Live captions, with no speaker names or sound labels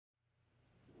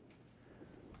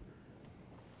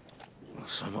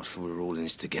So much for we're all in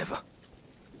this together.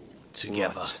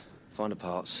 Together. Right. Find the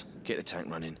parts, get the tank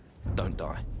running, don't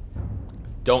die.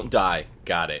 Don't die.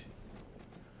 Got it.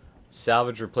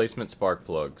 Salvage replacement spark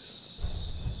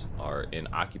plugs are in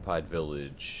occupied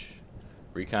village.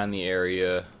 Recon the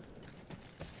area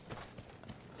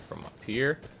from up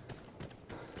here.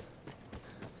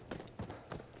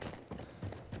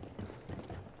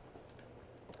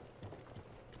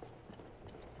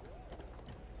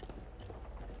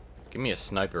 Give me a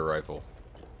sniper rifle.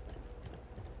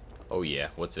 Oh yeah,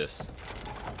 what's this?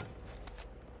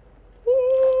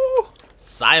 Woo!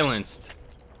 Silenced.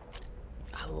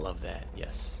 I love that,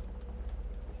 yes.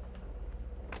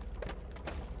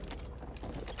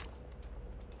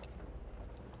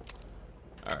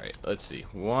 Alright, let's see.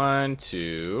 1,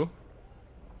 2,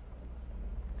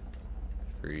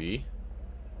 3.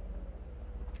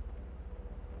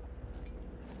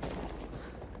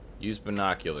 Use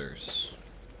binoculars.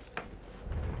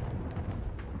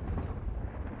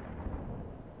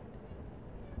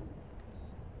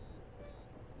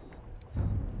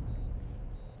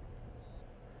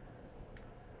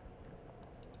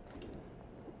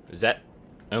 Is that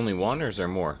only one, or is there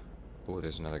more? Oh,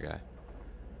 there's another guy.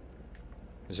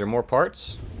 Is there more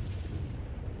parts?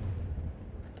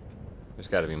 There's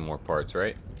got to be more parts,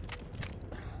 right?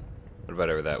 What about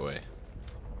over that way?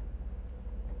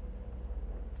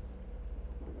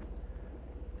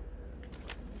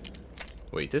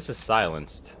 Wait, this is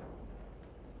silenced.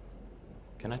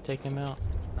 Can I take him out?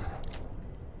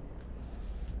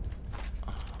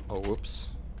 Oh, whoops.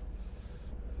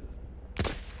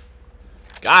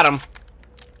 Got him!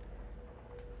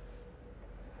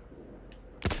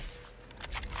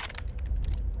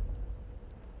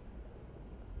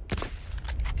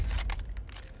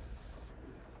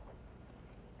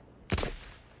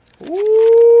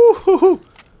 Ooh!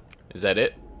 Is that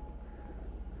it?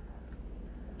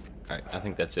 Alright, I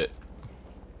think that's it.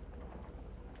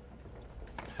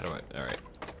 How do I... Alright.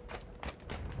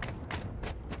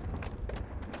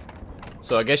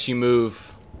 So I guess you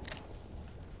move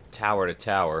tower to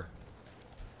tower.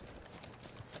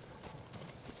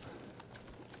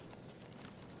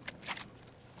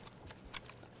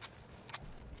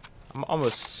 I'm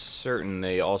almost certain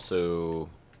they also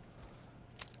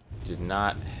did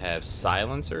not have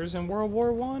silencers in World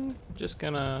War I. Just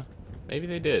gonna... Maybe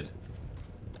they did.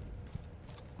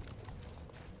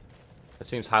 That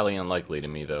seems highly unlikely to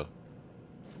me, though.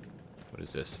 What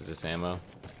is this? Is this ammo?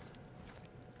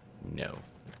 No.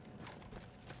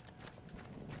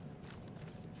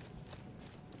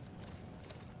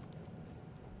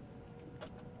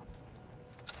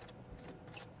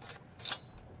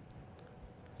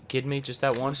 You kidding me? Just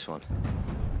that one? Nice one.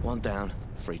 One down,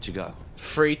 free to go.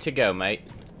 Free to go, mate.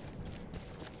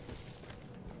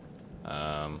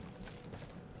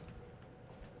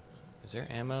 Is there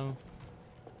ammo?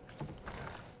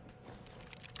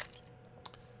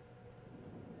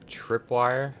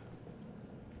 Tripwire?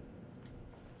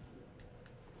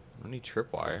 I don't need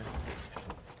tripwire.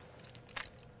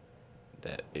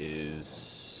 That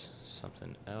is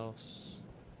something else.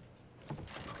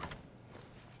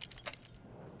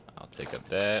 I'll take up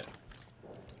that.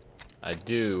 I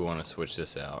do want to switch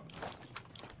this out.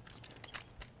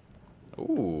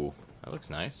 Ooh, that looks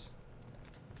nice.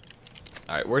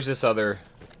 Alright, where's this other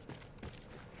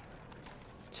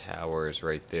tower? Is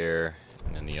right there,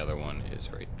 and then the other one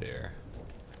is right there.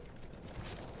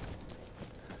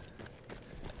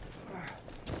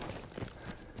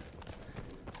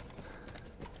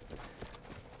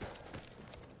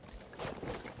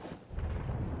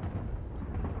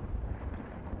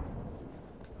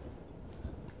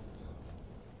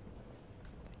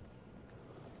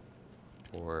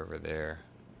 Or over there.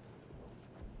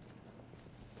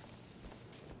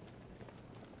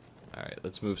 Alright,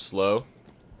 let's move slow.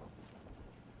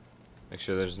 Make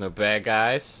sure there's no bad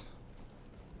guys.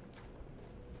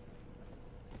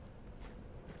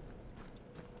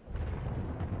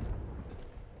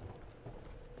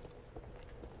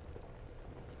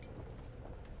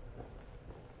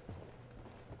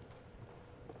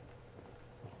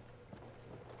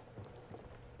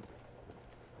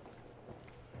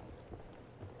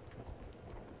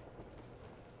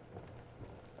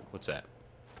 What's that?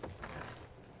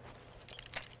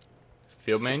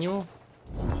 Field manual?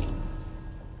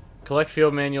 Collect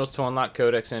field manuals to unlock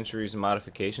codex entries and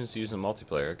modifications to use in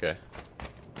multiplayer. Okay.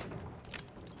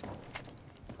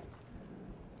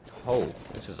 Oh,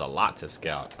 this is a lot to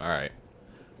scout. Alright.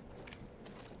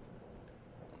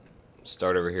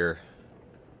 Start over here.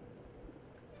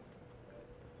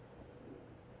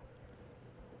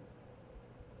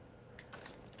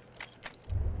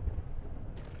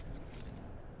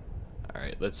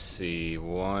 Alright, let's see.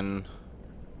 One.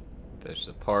 There's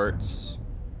the parts.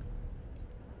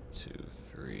 2,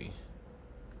 3.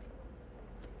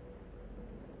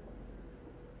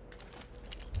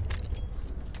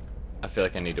 I feel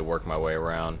like I need to work my way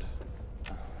around.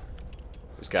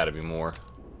 There's got to be more.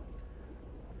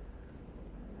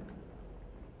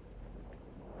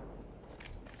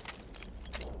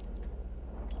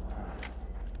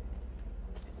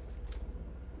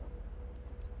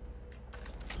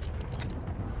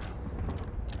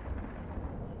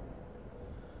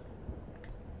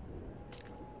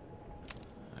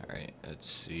 Alright, let's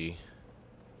see.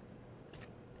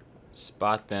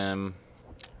 Spot them.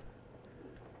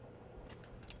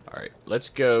 Alright, let's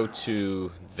go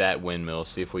to that windmill,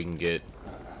 see if we can get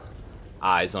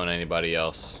eyes on anybody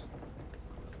else.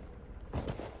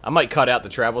 I might cut out the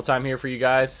travel time here for you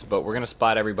guys, but we're gonna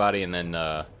spot everybody and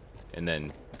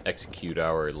then execute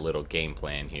our little game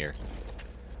plan here.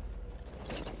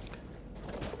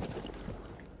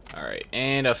 Alright,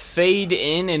 and a fade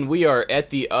in, and we are at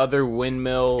the other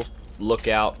windmill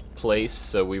lookout place.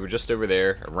 So we were just over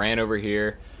there. I ran over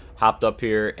here, hopped up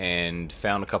here, and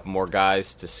found a couple more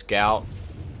guys to scout.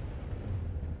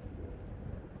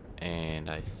 And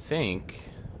I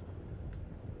think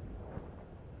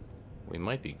we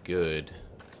might be good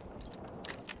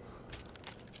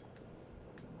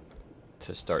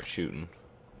to start shooting.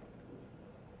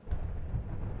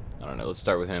 I don't know, let's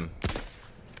start with him.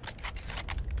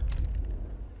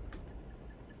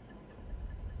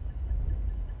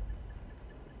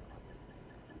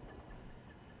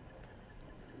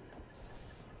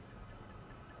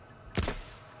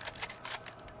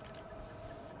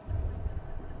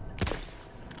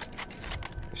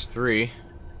 There's 3.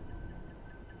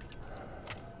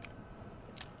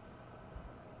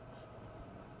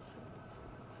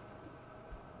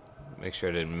 Make sure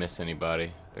I didn't miss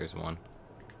anybody. There's 1.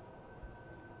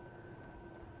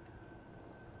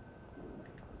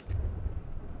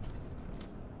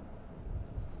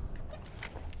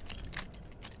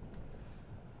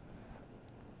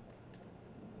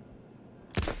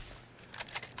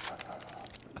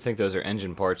 I think those are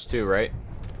engine parts too, right?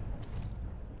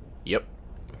 Yep.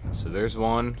 So there's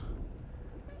 1.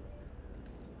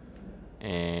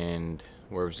 And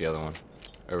where was the other one?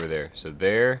 Over there. So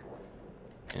there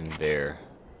and there.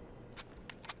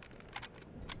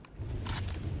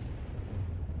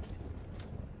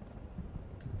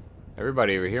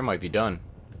 Everybody over here might be done.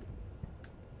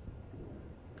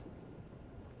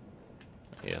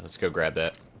 Yeah, let's go grab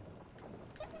that.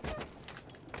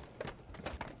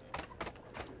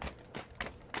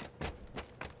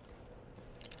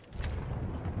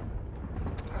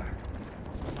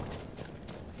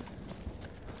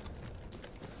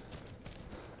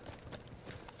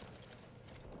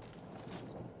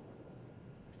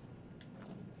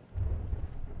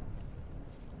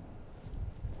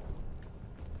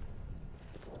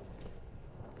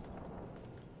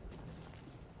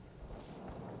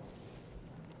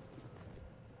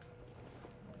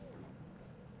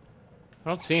 I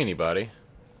don't see anybody.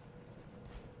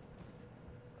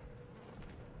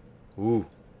 Ooh.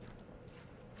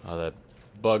 Oh, that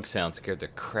bug sound scared the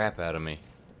crap out of me.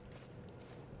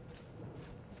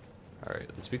 Alright,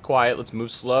 let's be quiet. Let's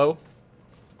move slow.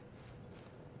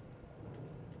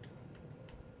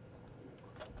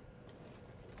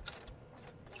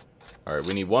 Alright,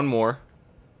 we need 1 more.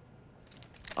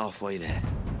 Halfway there.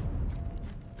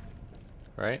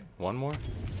 Right? 1 more?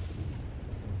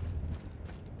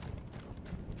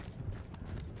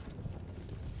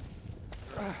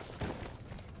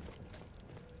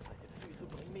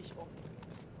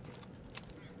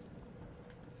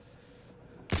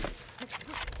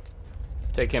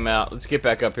 Take him out. Let's get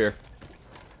back up here.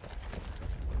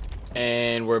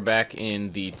 And we're back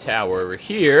in the tower over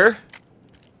here.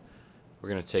 We're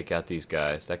going to take out these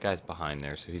guys. That guy's behind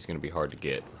there, so he's going to be hard to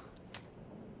get.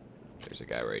 There's a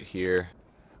guy right here.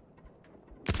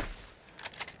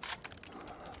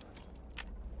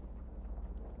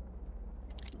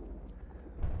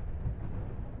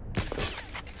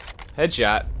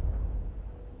 Headshot.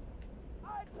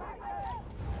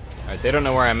 Alright, they don't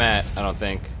know where I'm at, I don't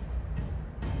think.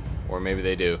 Or maybe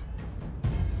they do.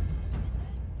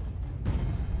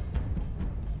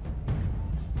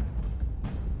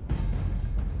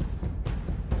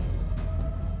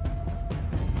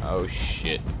 Oh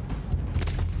shit.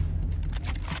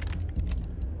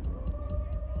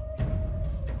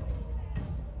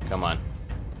 Come on.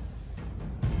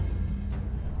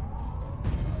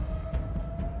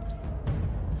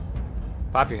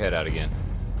 Pop your head out again.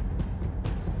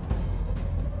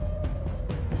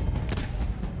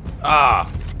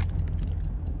 Ah!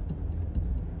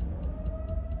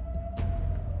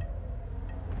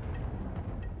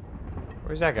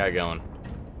 Where's that guy going?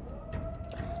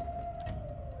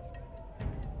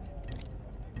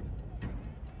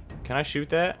 Can I shoot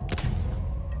that?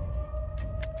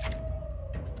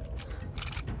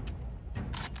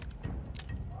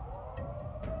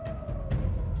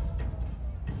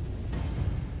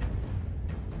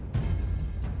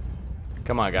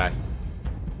 Come on, guy.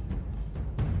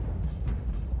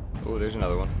 Oh, there's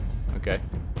another one. Okay.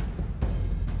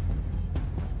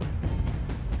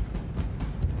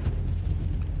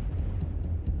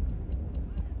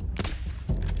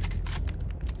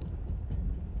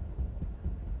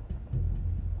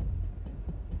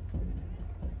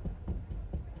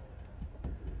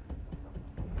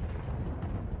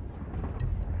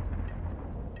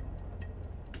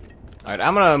 Alright,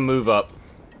 I'm gonna move up.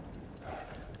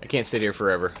 I can't sit here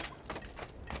forever.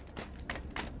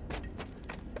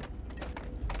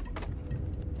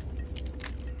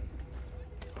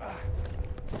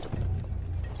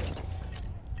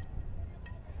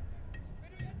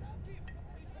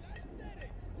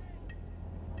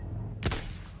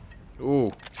 Ooh.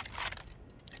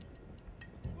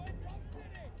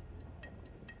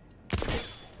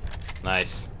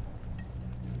 Nice.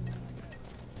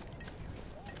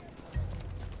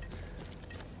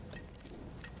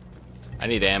 I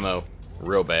need ammo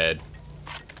real bad.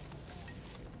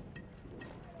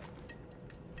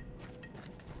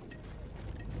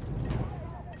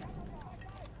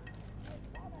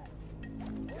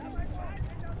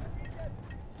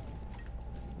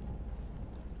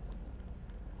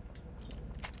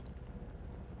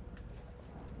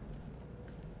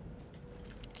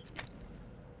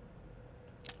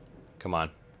 Come on.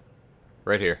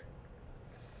 Right here.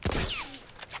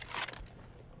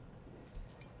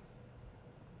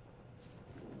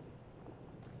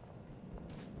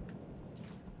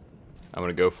 I'm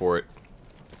gonna go for it.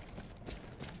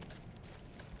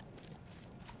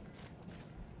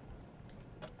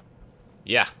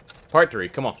 Yeah. Part 3.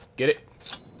 Come on. Get it.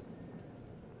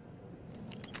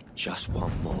 Just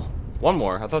one more. One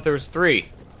more? I thought there was 3.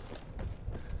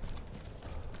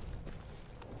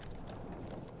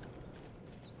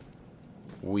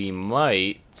 We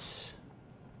might...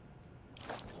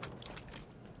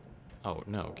 Oh,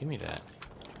 no. Give me that.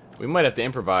 We might have to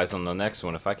improvise on the next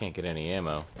one if I can't get any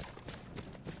ammo.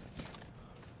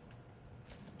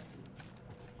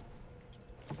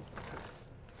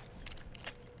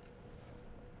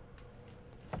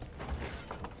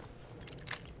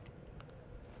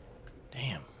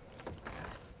 Damn.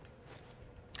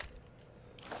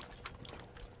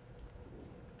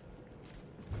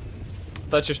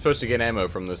 I thought you're supposed to get ammo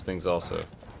from those things also.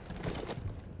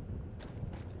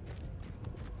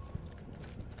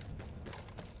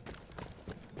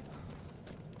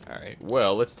 Alright,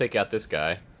 well, let's take out this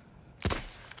guy.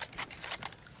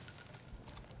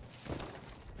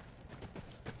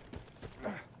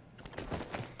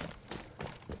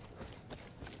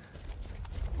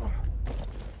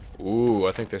 Ooh,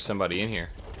 I think there's somebody in here.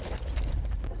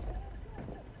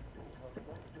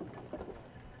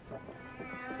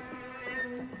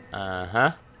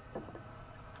 Uh-huh.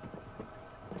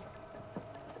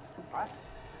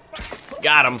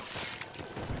 Got him.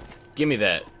 Give me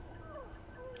that.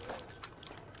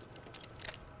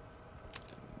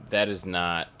 That is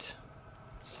not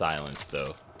silence,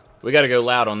 though. We gotta go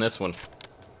loud on this one.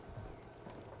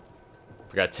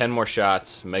 We got 10 more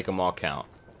shots. Make them all count.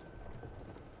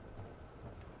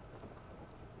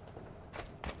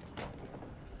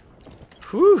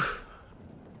 Whew.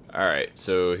 Alright,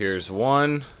 so here's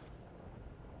one.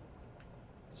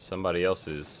 Somebody else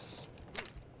is...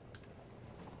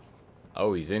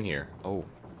 Oh, he's in here. Oh.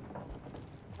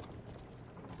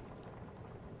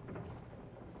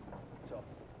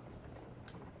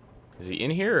 Is he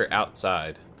in here or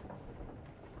outside?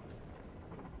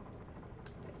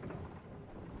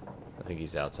 I think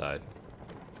he's outside.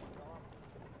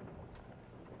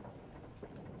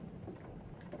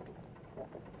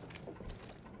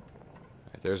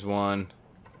 Alright, there's one.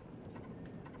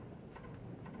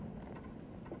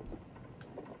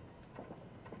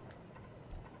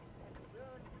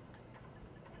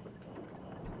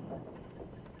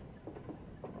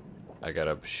 I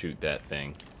gotta shoot that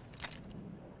thing.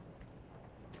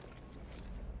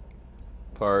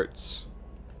 Parts.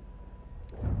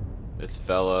 This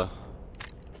fella.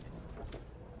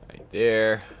 Right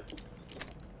there.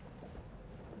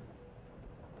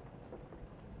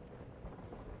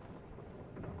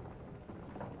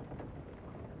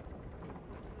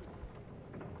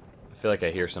 I feel like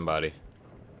I hear somebody.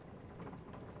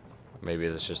 Maybe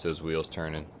it's just those wheels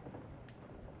turning.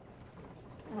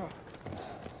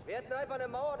 Wir hätten einfach eine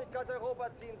Mauer durch ganz Europa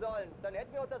ziehen sollen. Dann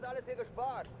hätten wir uns das alles hier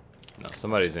gespart. No,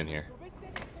 somebody's in here.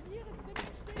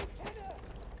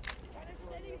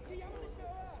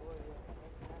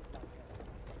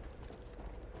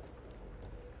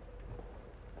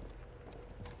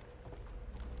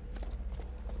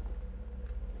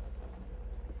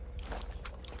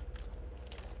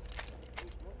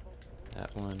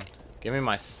 That one. Give me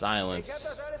my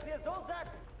silence.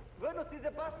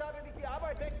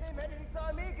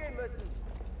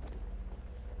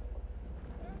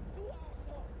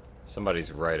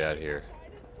 Somebody's right out here.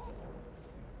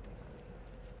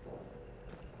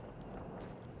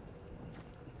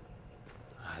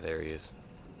 Ah, there he is.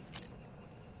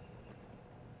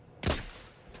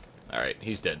 Alright,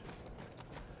 he's dead.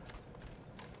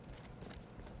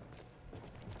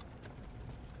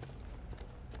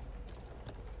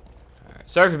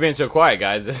 Alright. Sorry for being so quiet,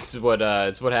 guys. This is what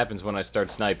it's what happens when I start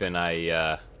sniping.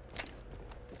 I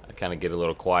kind of get a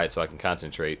little quiet so I can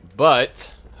concentrate.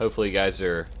 But hopefully you guys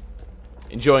are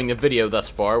enjoying the video thus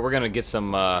far. We're gonna get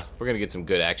some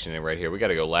good action in right here. We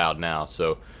gotta go loud now.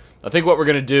 So I think what we're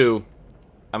gonna do,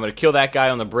 I'm gonna kill that guy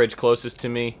on the bridge closest to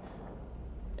me,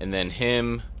 and then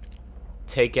him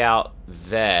take out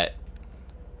that,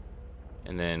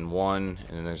 and then one,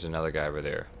 and then there's another guy over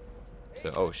there.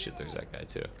 So oh shit, there's that guy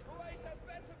too.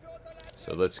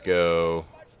 So let's go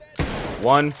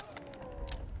 1,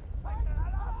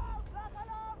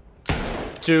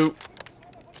 2.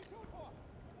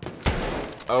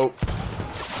 Oh.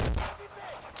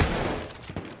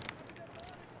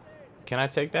 Can I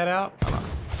take that out?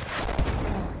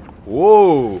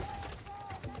 Whoa.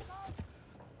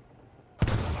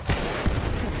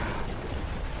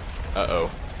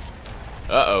 Uh-oh.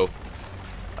 Uh-oh.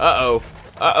 Uh-oh.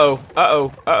 Uh-oh.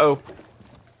 Uh-oh. Uh-oh.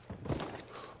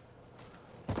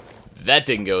 That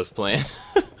didn't go as planned.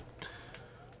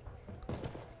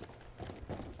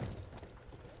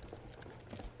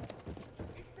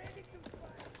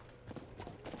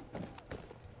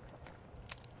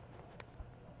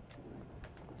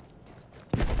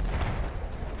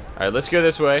 Alright, let's go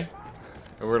this way.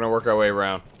 And we're gonna work our way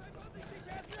around.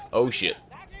 Oh shit.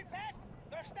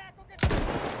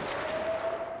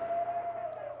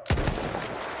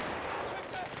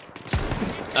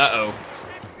 Uh-oh.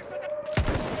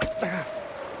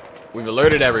 We've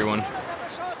alerted everyone.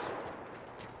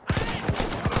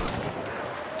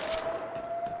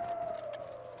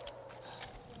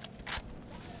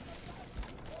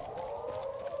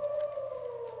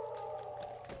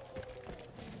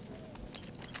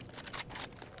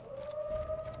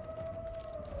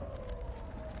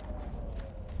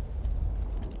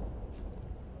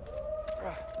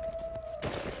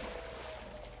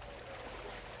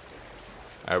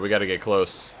 Alright, we gotta get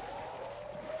close.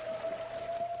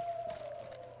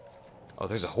 Oh,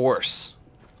 there's a horse.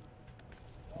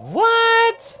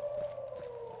 What?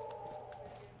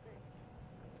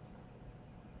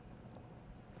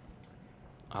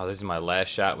 Oh, this is my last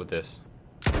shot with this.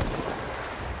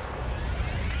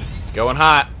 Going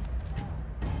hot.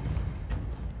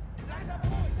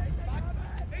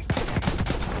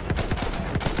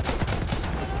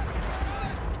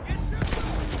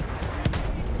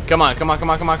 Come on, come on, come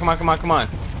on, come on, come on, come on, come on.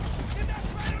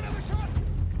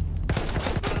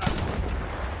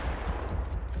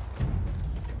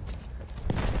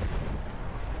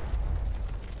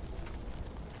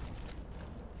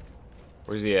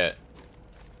 Where's he at?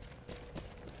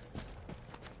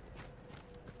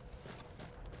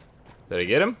 Did I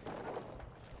get him?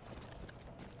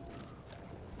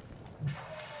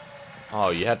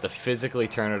 Oh, you have to physically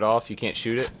turn it off. You can't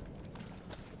shoot it?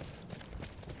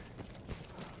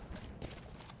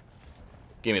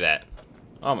 Give me that.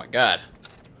 Oh my god.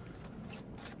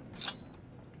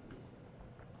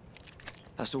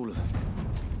 That's all of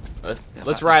them.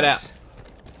 Let's ride out.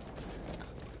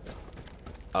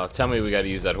 Oh, tell me we gotta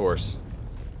use that horse.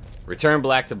 Return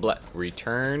to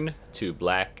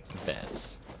Black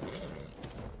Vess.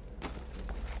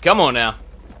 Come on now.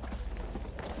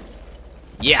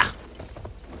 Yeah.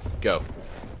 Go.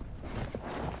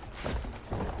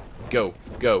 Go,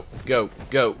 go, go,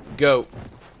 go, go.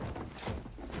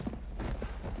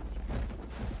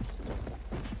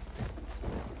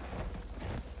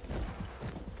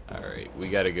 Alright, we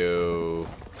gotta go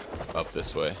up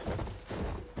this way.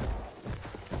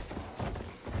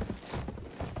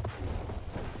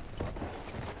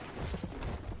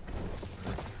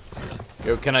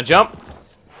 Go, can I jump?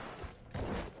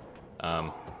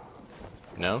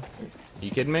 No? You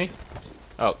kidding me?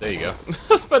 Oh, there you go.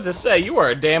 I was about to say, you are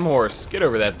a damn horse. Get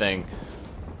over that thing.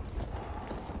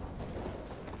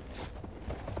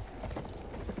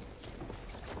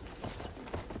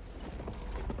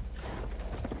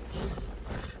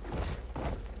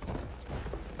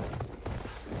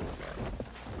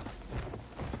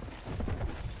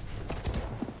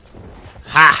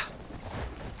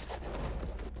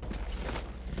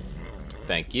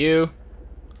 Thank you.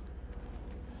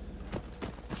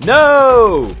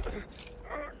 No!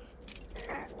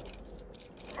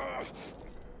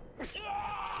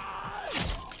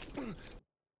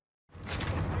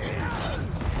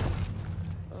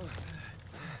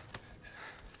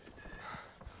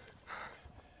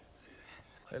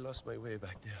 I lost my way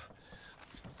back there.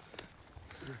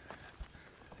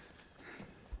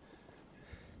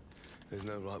 There's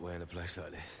no right way in a place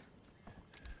like this.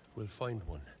 We'll find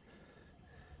one.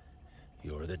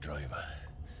 You're the driver.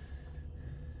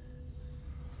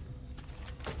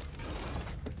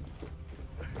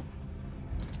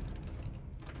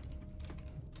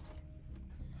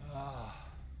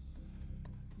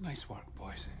 Nice work,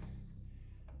 boys.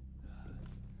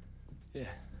 Yeah.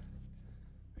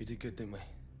 We did good, didn't we?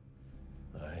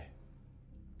 Aye.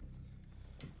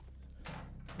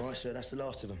 Right, sir, that's the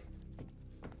last of them.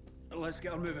 Let's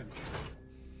get on moving.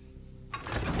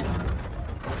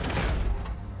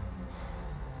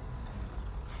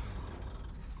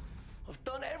 I've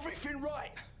done everything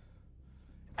right.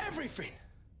 Everything.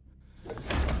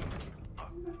 My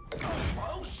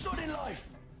whole sodding life.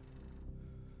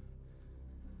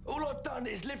 All I've done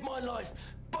is live my life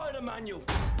by the manual.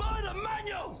 By the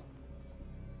manual!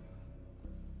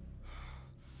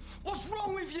 What's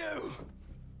wrong with you?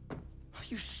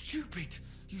 You stupid,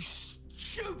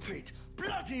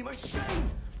 bloody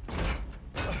machine!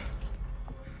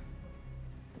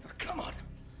 Come on,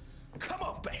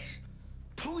 Bess.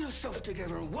 Pull yourself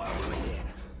together and work with me here.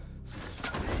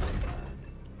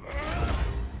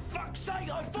 Fuck's sake,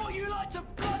 I thought you liked to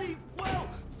bloody well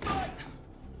fight.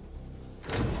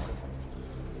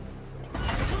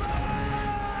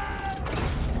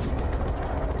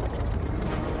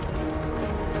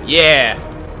 Yeah.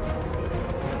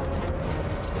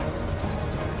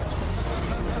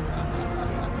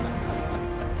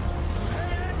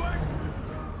 Hey, Edward!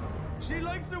 She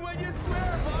likes it when you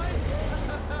swear, boy!